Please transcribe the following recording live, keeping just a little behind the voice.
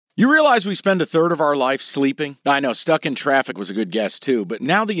You realize we spend a third of our life sleeping? I know, stuck in traffic was a good guess too, but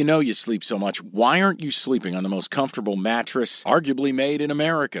now that you know you sleep so much, why aren't you sleeping on the most comfortable mattress arguably made in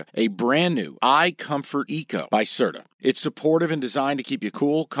America? A brand new iComfort Eco by Serta. It's supportive and designed to keep you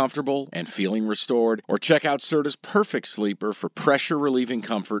cool, comfortable, and feeling restored. Or check out Serta's Perfect Sleeper for pressure-relieving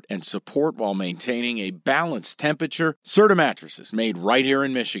comfort and support while maintaining a balanced temperature. Serta mattresses made right here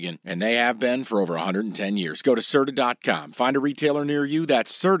in Michigan, and they have been for over 110 years. Go to Serta.com. Find a retailer near you.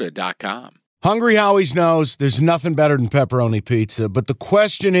 That's Serta.com. Hungry Howie's knows there's nothing better than pepperoni pizza, but the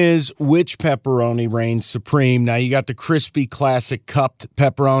question is, which pepperoni reigns supreme? Now, you got the crispy classic cupped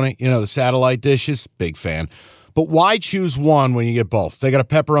pepperoni, the satellite dishes. Big fan. But why choose one when you get both? They got a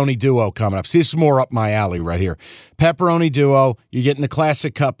pepperoni duo coming up. See, this is more up my alley right here. Pepperoni duo, you're getting the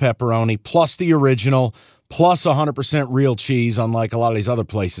classic cup pepperoni, plus the original, plus 100% real cheese, unlike a lot of these other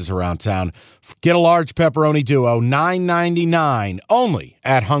places around town. Get a large pepperoni duo, $9.99, only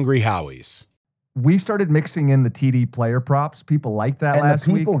at Hungry Howie's. We started mixing in the TD player props. People liked that last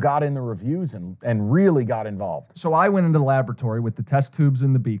week. And the people got in the reviews and really got involved. So I went into the laboratory with the test tubes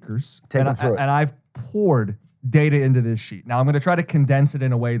and the beakers. Take them through it. And I've poured data into this sheet. Now I'm going to try to condense it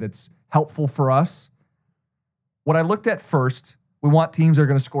in a way that's helpful for us. What I looked at first, we want teams that are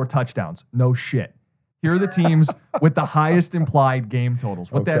going to score touchdowns. No shit. Here are the teams with the highest implied game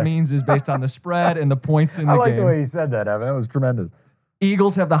totals. What that means is based on the spread and the points in the game. I like the way you said that, Evan. That was tremendous.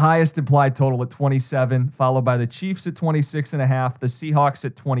 Eagles have the highest implied total at 27, followed by the Chiefs at 26.5, the Seahawks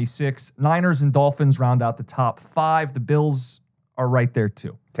at 26. Niners and Dolphins round out the top 5. The Bills are right there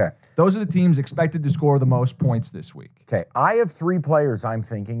too. Okay. Those are the teams expected to score the most points this week. Okay. I have 3 players I'm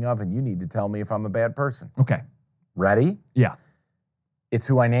thinking of, and you need to tell me if I'm a bad person. Okay. Ready? Yeah. It's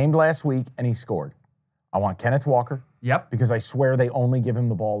who I named last week, and he scored. I want Kenneth Walker. Yep. Because I swear they only give him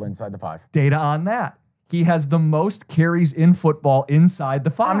the ball inside the 5. Data on that. He has the most carries in football inside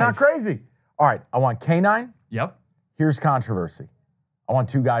the 5. I'm not crazy. All right. I want K9. Yep. Here's controversy. I want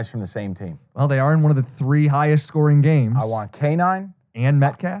 2 guys from the same team. Well, they are in one of the 3 highest scoring games. I want K9. And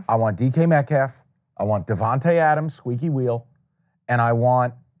Metcalf. I want DK Metcalf. I want Devontae Adams, squeaky wheel. And I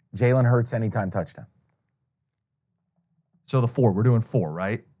want Jalen Hurts anytime touchdown. So the 4. We're doing 4,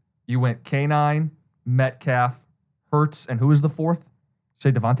 right? You went K9, Metcalf, Hurts, and who is the 4th?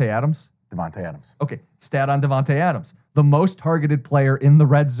 Say Devontae Adams? Devontae Adams. Okay, stat on Devontae Adams. The most targeted player in the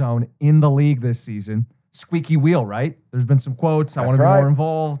red zone in the league this season. Squeaky wheel, right? There's been some quotes. I want to be more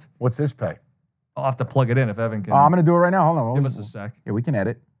involved. What's this pay? I'll have to plug it in if Evan can. I'm going to do it right now. Hold on. Give us a sec. Yeah, we can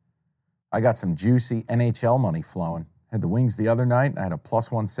edit. I got some juicy NHL money flowing. Had the Wings the other night. I had a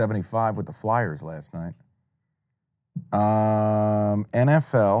plus 175 with the Flyers last night.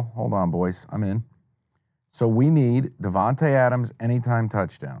 NFL. Hold on, boys. I'm in. So we need Devontae Adams anytime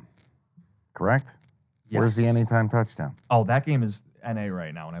touchdown. Correct? Yes. Where's the anytime touchdown? Oh, that game is NA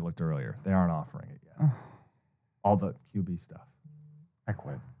right now when I looked earlier. They aren't offering it yet. All the QB stuff. I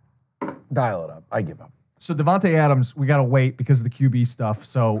quit. Dial it up. I give up. So Devontae Adams, we got to wait because of the QB stuff.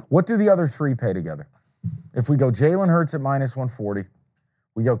 So what do the other 3 pay together? If we go Jalen Hurts at minus 140,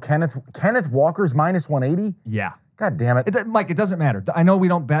 we go Kenneth Walker's minus 180? Yeah. God damn it. Mike, it doesn't matter. I know we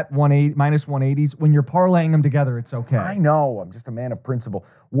don't bet minus 180s. When you're parlaying them together, it's okay. I know. I'm just a man of principle.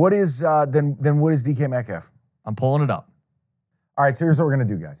 What is then what is DK Metcalf? I'm pulling it up. All right, so here's what we're going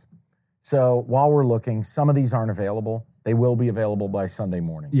to do, guys. So while we're looking, some of these aren't available. They will be available by Sunday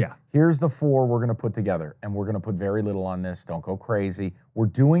morning. Yeah. Here's the 4 we're going to put together, and we're going to put very little on this. Don't go crazy. We're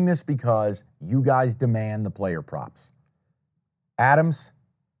doing this because you guys demand the player props. Adams,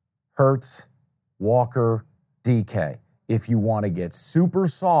 Hurts, Walker, DK. If you want to get super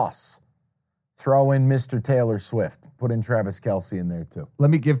sauce, throw in Mr. Taylor Swift. Put in Travis Kelce in there too. Let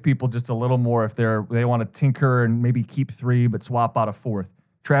me give people just a little more if they want to tinker and maybe keep 3 but swap out a 4th.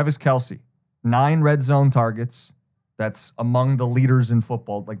 Travis Kelce, 9 red zone targets. That's among the leaders in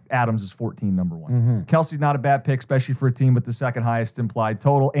football. Like Adams is 14, number 1. Mm-hmm. Kelce's not a bad pick, especially for a team with the 2nd highest implied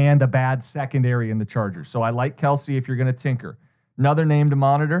total and a bad secondary in the Chargers. So I like Kelce if you're going to tinker. Another name to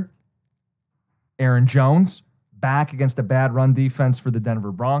monitor, Aaron Jones, back against a bad run defense for the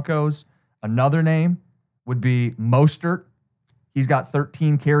Denver Broncos. Another name would be Mostert. He's got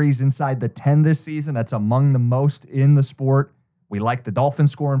 13 carries inside the 10 this season. That's among the most in the sport. We like the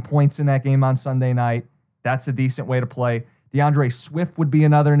Dolphins scoring points in that game on Sunday night. That's a decent way to play. DeAndre Swift would be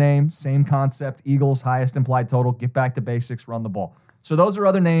another name. Same concept. Eagles, highest implied total. Get back to basics, run the ball. So those are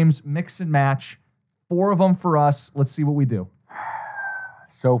other names. Mix and match. 4 of them for us. Let's see what we do.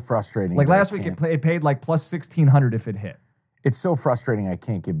 So frustrating. Like last week, it paid like plus 1,600 if it hit. It's so frustrating I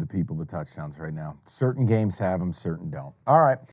can't give the people the touchdowns right now. Certain games have them, certain don't. All right.